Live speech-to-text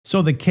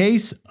So the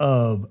case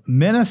of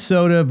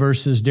Minnesota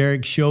versus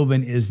Derek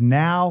Chauvin is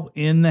now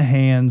in the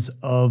hands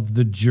of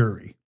the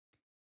jury.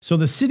 So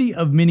the city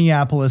of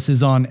Minneapolis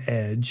is on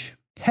edge.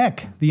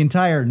 Heck, the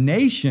entire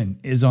nation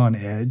is on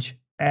edge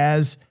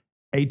as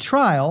a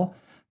trial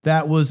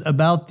that was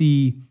about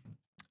the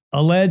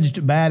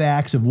alleged bad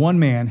acts of one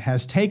man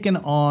has taken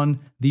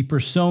on the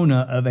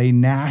persona of a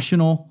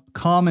national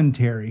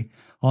commentary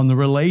on the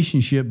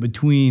relationship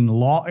between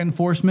law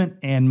enforcement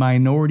and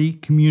minority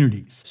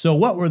communities. So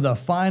what were the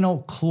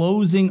final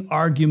closing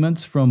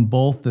arguments from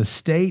both the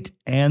state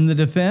and the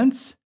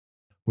defense?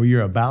 Well,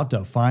 you're about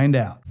to find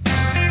out.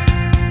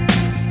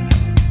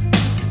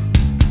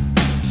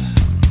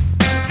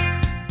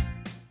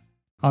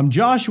 I'm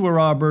Joshua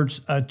Roberts,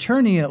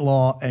 attorney at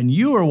law, and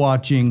you are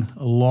watching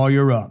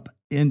Lawyer Up.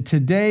 In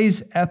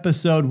today's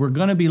episode, we're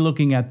going to be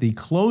looking at the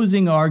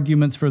closing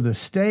arguments for the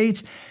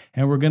state,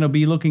 and we're going to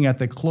be looking at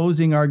the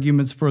closing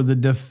arguments for the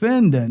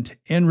defendant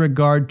in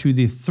regard to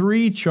the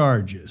three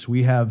charges.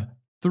 We have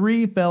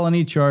 3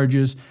 felony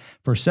charges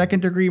for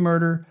second-degree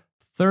murder,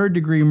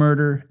 third-degree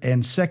murder,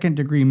 and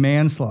second-degree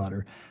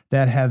manslaughter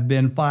that have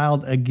been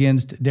filed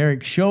against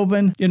Derek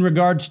Chauvin in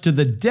regards to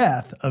the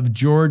death of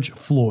George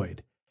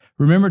Floyd.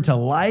 Remember to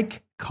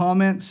like,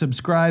 comment,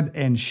 subscribe,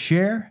 and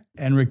share.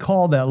 And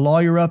recall that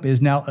Lawyer Up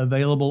is now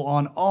available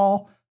on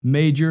all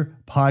major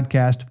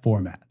podcast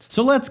formats.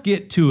 So let's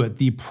get to it.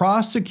 The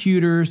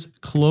prosecutor's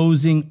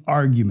closing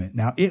argument.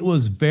 Now, it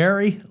was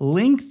very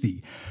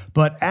lengthy,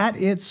 but at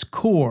its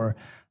core,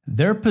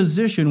 their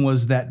position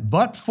was that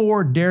but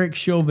for Derek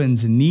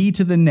Chauvin's knee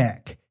to the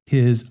neck,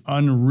 his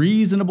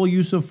unreasonable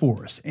use of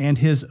force, and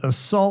his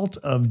assault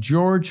of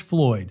George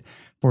Floyd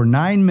for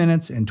 9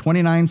 minutes and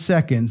 29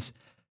 seconds,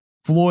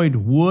 Floyd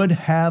would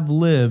have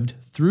lived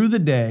through the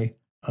day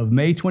of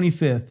May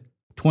 25th,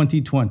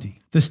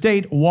 2020. The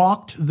state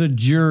walked the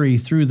jury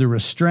through the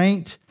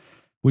restraint,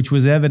 which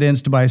was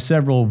evidenced by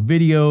several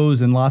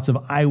videos and lots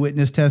of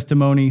eyewitness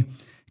testimony,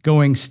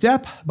 going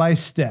step by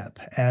step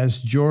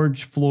as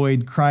George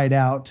Floyd cried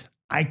out,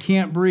 "I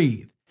can't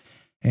breathe."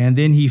 And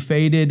then he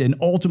faded and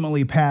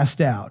ultimately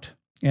passed out.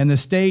 And the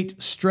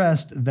state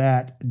stressed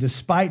that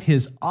despite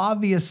his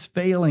obvious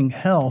failing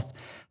health,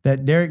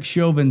 that Derek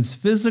Chauvin's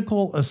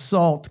physical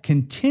assault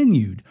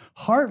continued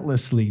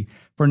heartlessly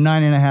for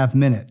 9.5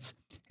 minutes.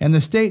 And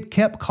the state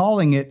kept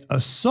calling it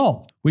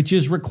assault, which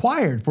is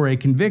required for a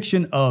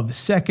conviction of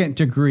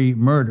second-degree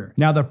murder.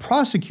 Now, the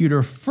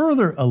prosecutor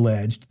further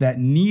alleged that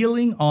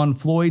kneeling on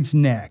Floyd's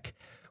neck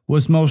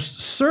was most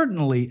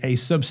certainly a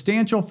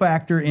substantial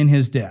factor in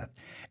his death.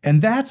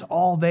 And that's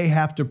all they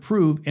have to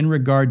prove in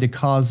regard to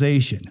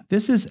causation.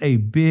 This is a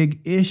big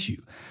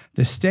issue.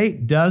 The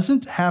state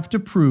doesn't have to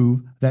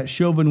prove that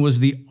Chauvin was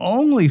the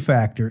only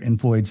factor in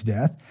Floyd's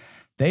death.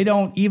 They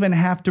don't even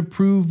have to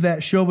prove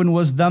that Chauvin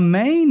was the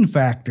main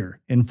factor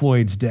in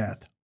Floyd's death.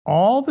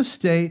 All the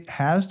state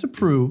has to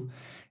prove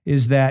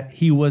is that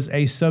he was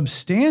a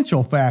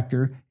substantial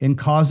factor in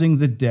causing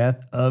the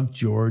death of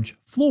George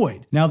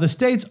Floyd. Now, the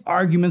state's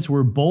arguments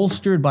were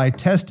bolstered by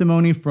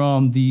testimony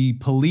from the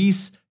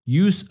police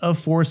use of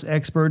force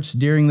experts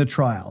during the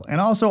trial,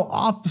 and also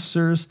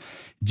officers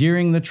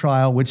during the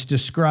trial, which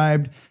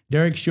described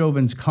Derek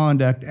Chauvin's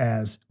conduct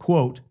as,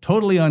 quote,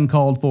 totally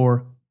uncalled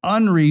for,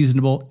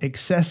 unreasonable,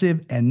 excessive,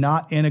 and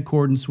not in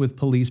accordance with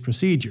police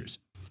procedures.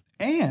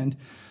 And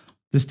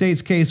the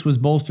state's case was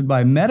bolstered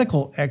by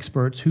medical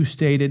experts who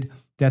stated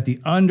that the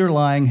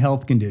underlying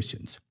health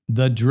conditions,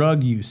 the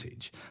drug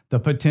usage, the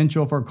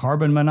potential for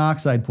carbon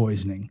monoxide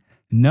poisoning,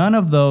 none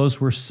of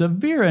those were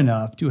severe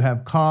enough to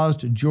have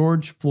caused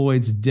George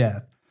Floyd's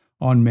death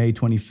on May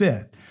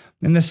 25th.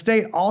 And the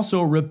state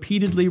also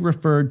repeatedly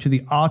referred to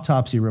the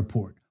autopsy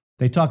report.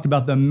 They talked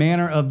about the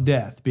manner of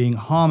death being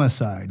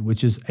homicide,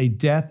 which is a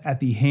death at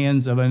the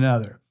hands of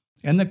another.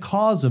 And the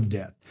cause of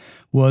death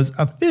was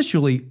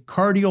officially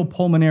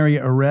cardiopulmonary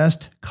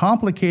arrest,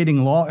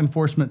 complicating law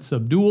enforcement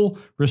subdual,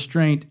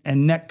 restraint,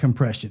 and neck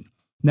compression.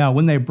 Now,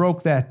 when they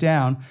broke that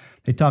down,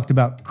 they talked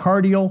about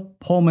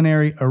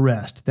cardiopulmonary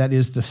arrest. That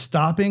is the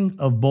stopping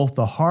of both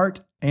the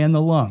heart and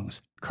the lungs.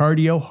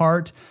 Cardio,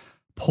 heart,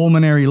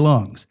 pulmonary,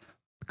 lungs.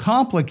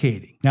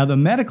 Complicating. Now, the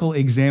medical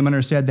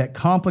examiner said that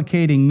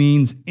complicating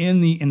means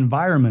in the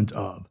environment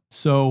of.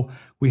 So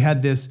we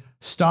had this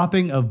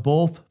stopping of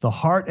both the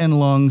heart and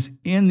lungs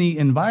in the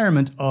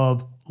environment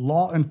of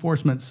law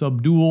enforcement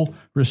subdual,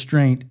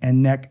 restraint,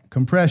 and neck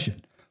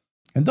compression.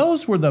 And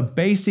those were the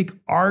basic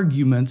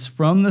arguments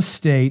from the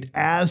state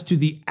as to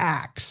the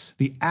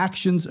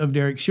actions of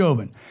Derek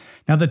Chauvin.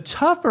 Now, the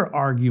tougher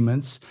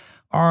arguments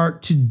are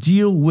to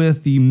deal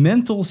with the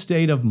mental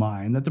state of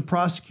mind that the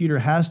prosecutor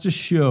has to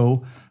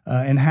show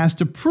and has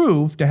to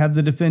prove to have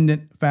the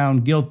defendant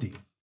found guilty.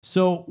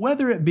 So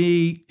whether it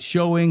be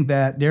showing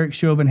that Derek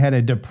Chauvin had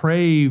a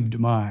depraved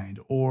mind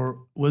or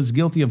was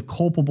guilty of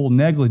culpable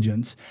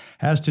negligence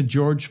as to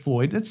George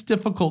Floyd, it's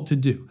difficult to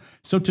do.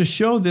 So to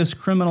show this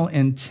criminal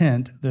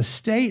intent, the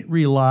state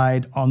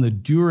relied on the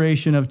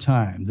duration of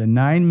time, the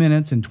 9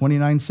 minutes and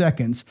 29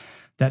 seconds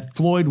that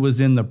Floyd was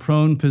in the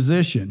prone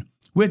position,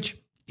 which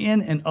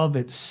in and of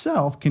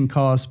itself can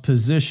cause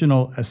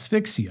positional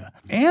asphyxia,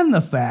 and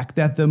the fact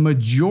that the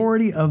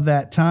majority of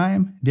that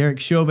time, Derek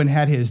Chauvin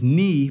had his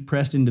knee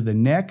pressed into the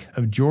neck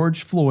of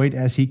George Floyd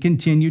as he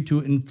continued to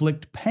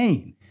inflict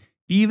pain,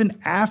 even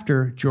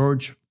after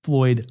George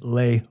Floyd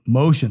lay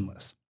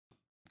motionless.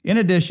 In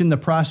addition, the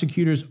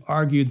prosecutors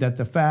argued that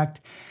the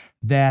fact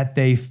that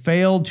they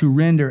failed to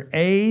render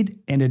aid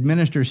and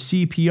administer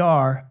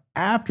CPR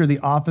after the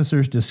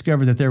officers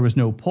discovered that there was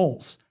no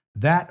pulse,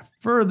 that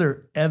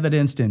further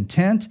evidenced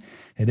intent.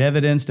 It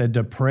evidenced a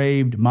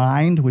depraved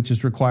mind, which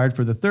is required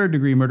for the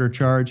third-degree murder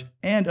charge,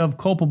 and of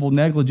culpable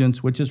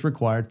negligence, which is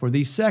required for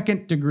the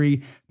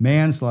second-degree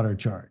manslaughter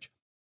charge.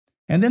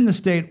 And then the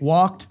state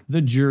walked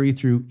the jury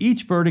through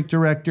each verdict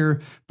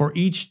director for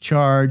each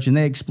charge, and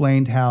they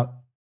explained how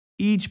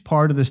each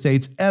part of the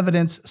state's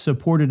evidence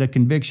supported a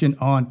conviction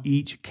on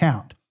each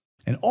count.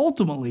 And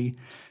ultimately,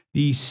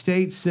 the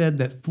state said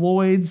that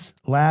Floyd's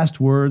last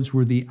words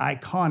were the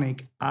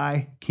iconic,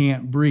 "I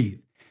can't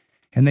breathe."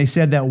 And they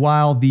said that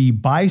while the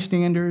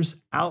bystanders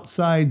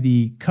outside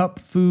the Cup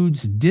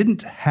Foods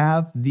didn't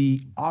have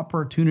the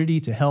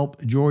opportunity to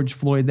help George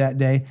Floyd that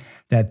day,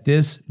 that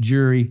this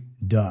jury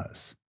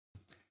does.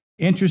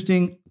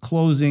 Interesting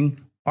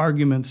closing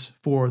arguments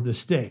for the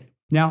state.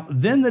 Now,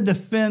 then the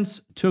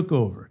defense took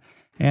over.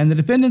 And the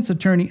defendant's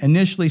attorney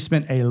initially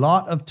spent a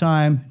lot of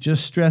time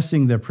just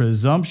stressing the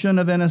presumption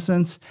of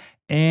innocence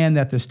and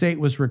that the state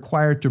was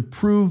required to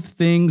prove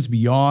things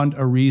beyond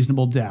a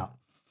reasonable doubt.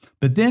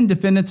 But then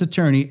defendant's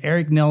attorney,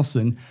 Eric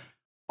Nelson,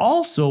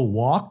 also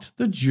walked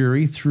the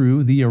jury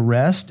through the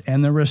arrest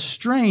and the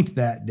restraint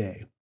that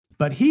day.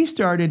 But he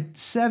started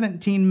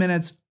 17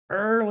 minutes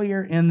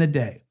earlier in the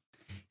day.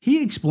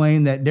 He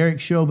explained that Derek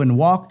Chauvin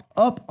walked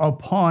up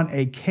upon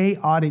a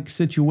chaotic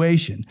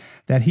situation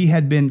that he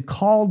had been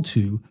called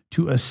to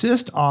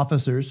assist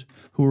officers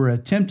who were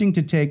attempting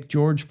to take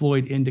George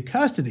Floyd into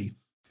custody.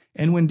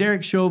 And when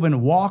Derek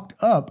Chauvin walked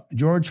up,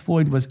 George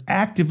Floyd was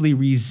actively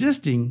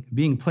resisting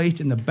being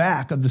placed in the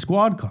back of the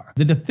squad car.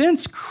 The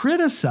defense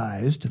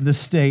criticized the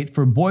state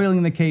for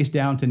boiling the case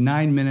down to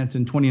 9 minutes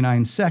and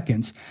 29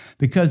 seconds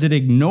because it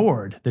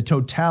ignored the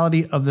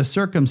totality of the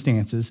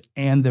circumstances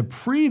and the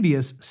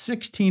previous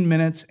 16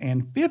 minutes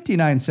and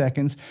 59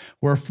 seconds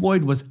where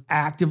Floyd was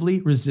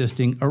actively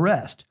resisting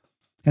arrest.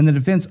 And the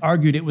defense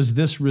argued it was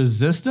this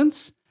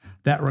resistance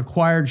that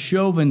required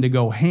Chauvin to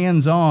go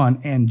hands-on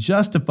and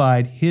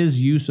justified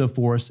his use of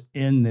force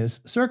in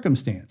this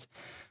circumstance.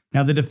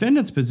 Now, the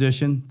defendant's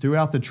position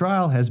throughout the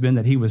trial has been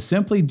that he was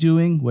simply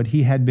doing what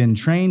he had been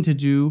trained to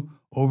do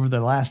over the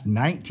last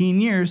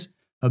 19 years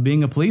of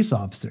being a police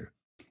officer.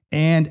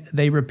 And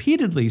they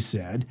repeatedly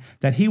said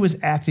that he was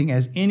acting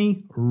as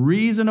any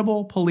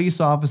reasonable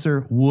police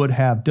officer would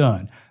have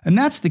done. And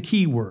that's the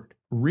key word,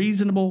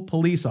 reasonable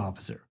police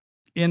officer.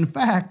 In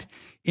fact,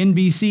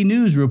 NBC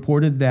News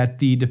reported that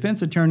the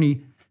defense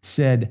attorney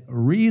said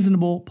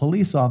reasonable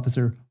police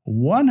officer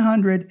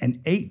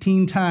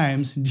 118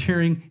 times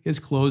during his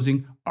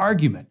closing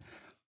argument.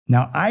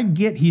 Now, I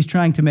get he's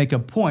trying to make a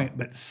point,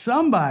 but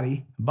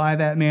somebody buy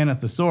that man a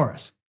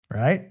thesaurus,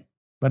 right?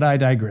 But I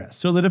digress.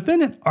 So the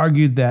defendant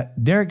argued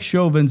that Derek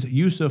Chauvin's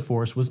use of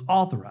force was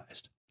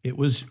authorized. It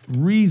was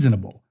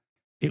reasonable.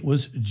 It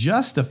was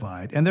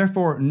justified, and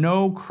therefore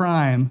no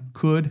crime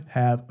could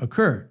have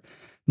occurred.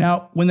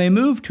 Now, when they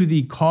moved to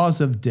the cause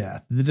of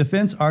death, the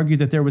defense argued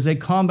that there was a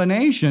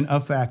combination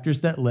of factors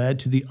that led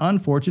to the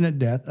unfortunate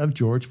death of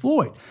George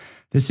Floyd.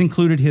 This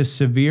included his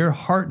severe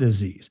heart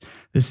disease.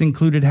 This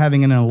included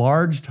having an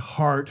enlarged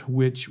heart,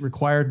 which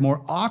required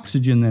more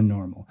oxygen than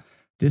normal.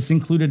 This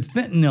included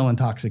fentanyl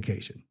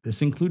intoxication.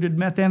 This included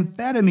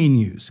methamphetamine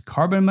use,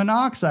 carbon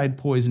monoxide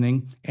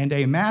poisoning, and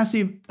a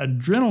massive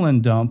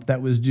adrenaline dump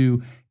that was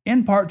due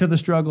in part to the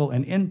struggle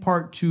and in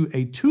part to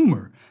a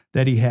tumor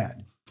that he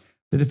had.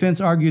 The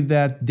defense argued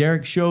that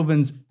Derek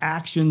Chauvin's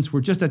actions were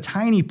just a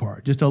tiny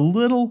part, just a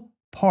little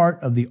part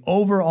of the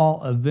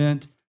overall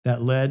event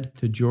that led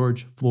to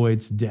George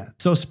Floyd's death.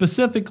 So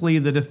specifically,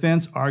 the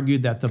defense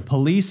argued that the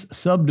police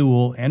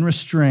subdual and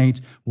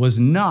restraint was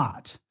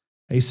not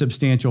a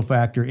substantial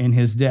factor in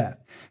his death.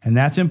 And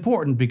that's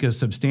important because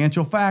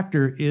substantial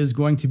factor is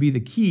going to be the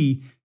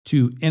key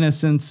to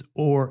innocence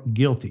or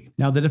guilty.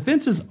 Now, the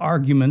defense's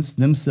arguments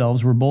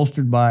themselves were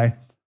bolstered by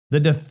the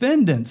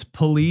defendant's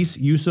police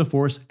use of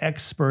force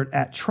expert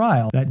at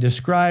trial that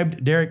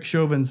described Derek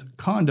Chauvin's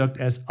conduct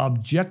as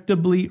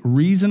objectively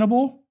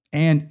reasonable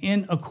and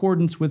in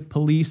accordance with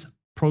police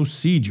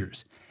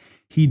procedures.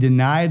 He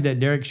denied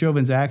that Derek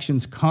Chauvin's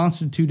actions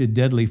constituted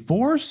deadly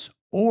force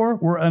or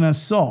were an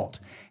assault,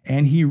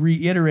 and he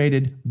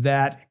reiterated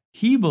that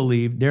he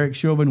believed Derek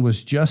Chauvin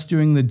was just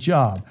doing the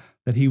job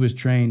that he was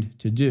trained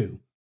to do.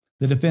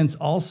 The defense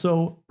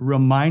also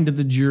reminded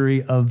the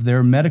jury of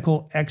their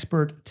medical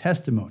expert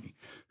testimony,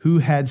 who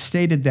had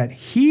stated that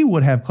he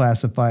would have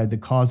classified the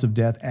cause of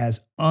death as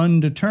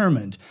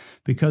undetermined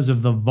because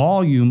of the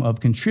volume of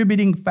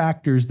contributing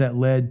factors that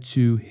led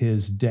to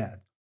his death.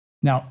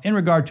 Now, in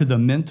regard to the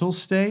mental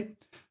state,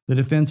 The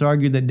defense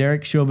argued that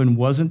Derek Chauvin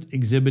wasn't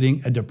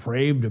exhibiting a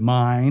depraved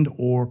mind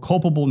or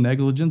culpable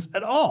negligence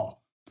at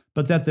all,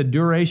 but that the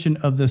duration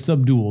of the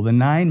subdual, the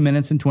 9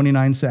 minutes and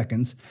 29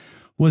 seconds,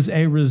 was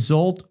a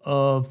result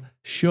of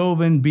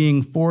Chauvin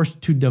being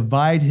forced to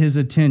divide his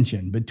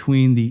attention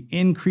between the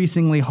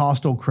increasingly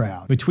hostile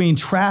crowd, between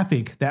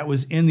traffic that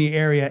was in the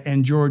area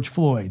and George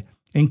Floyd,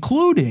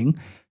 including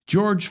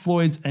George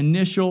Floyd's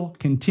initial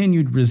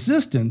continued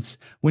resistance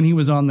when he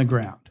was on the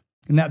ground.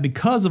 And that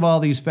because of all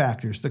these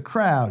factors, the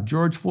crowd,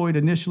 George Floyd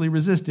initially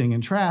resisting,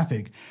 and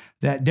traffic,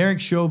 that Derek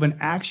Chauvin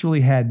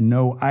actually had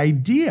no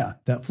idea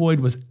that Floyd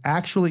was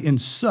actually in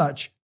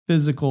such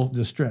physical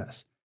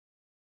distress.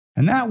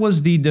 And that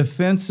was the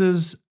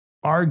defense's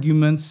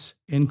arguments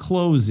in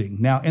closing.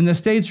 Now, in the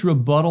state's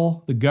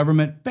rebuttal, the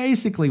government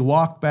basically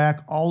walked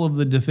back all of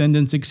the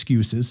defendant's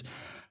excuses,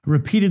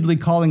 repeatedly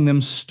calling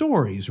them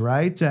stories,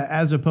 right?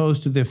 As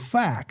opposed to the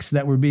facts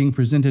that were being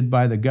presented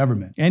by the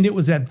government. And it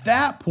was at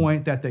that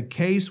point that the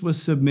case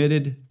was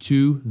submitted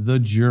to the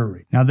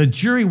jury. Now, the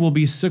jury will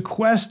be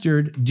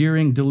sequestered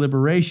during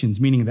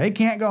deliberations, meaning they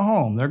can't go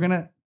home. They're going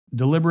to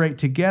deliberate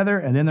together,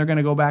 and then they're going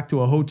to go back to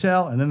a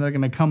hotel, and then they're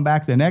going to come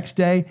back the next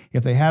day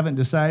if they haven't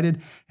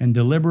decided, and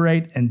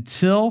deliberate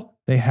until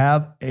they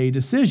have a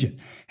decision.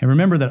 And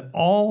remember that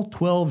all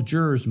 12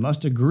 jurors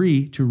must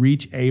agree to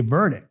reach a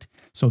verdict.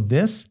 So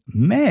this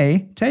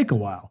may take a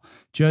while.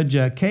 Judge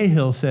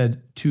Cahill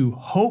said to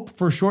hope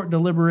for short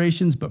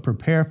deliberations, but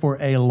prepare for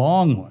a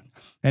long one.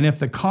 And if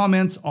the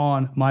comments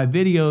on my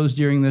videos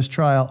during this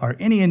trial are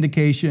any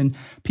indication,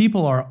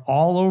 people are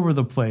all over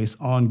the place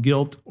on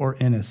guilt or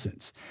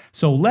innocence.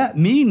 So let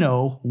me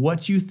know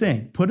what you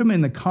think. Put them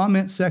in the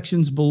comment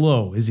sections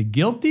below. Is he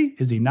guilty?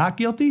 Is he not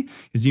guilty?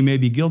 Is he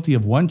maybe guilty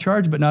of one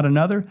charge but not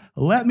another?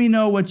 Let me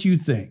know what you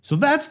think. So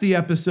that's the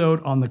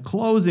episode on the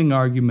closing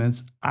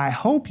arguments. I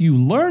hope you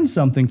learned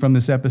something from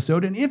this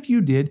episode. And if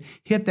you did,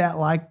 hit that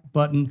like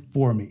button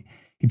for me.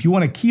 If you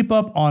want to keep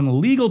up on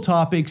legal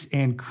topics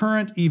and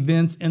current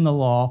events in the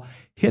law,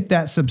 hit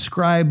that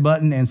subscribe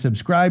button and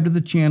subscribe to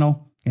the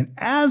channel. And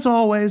as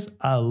always,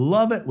 I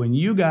love it when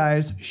you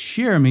guys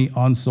share me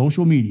on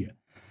social media.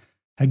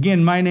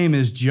 Again, my name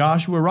is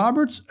Joshua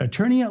Roberts,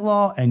 attorney at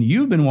law, and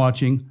you've been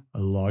watching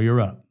Lawyer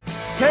Up.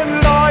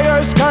 Send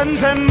lawyers,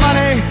 guns, and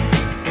money.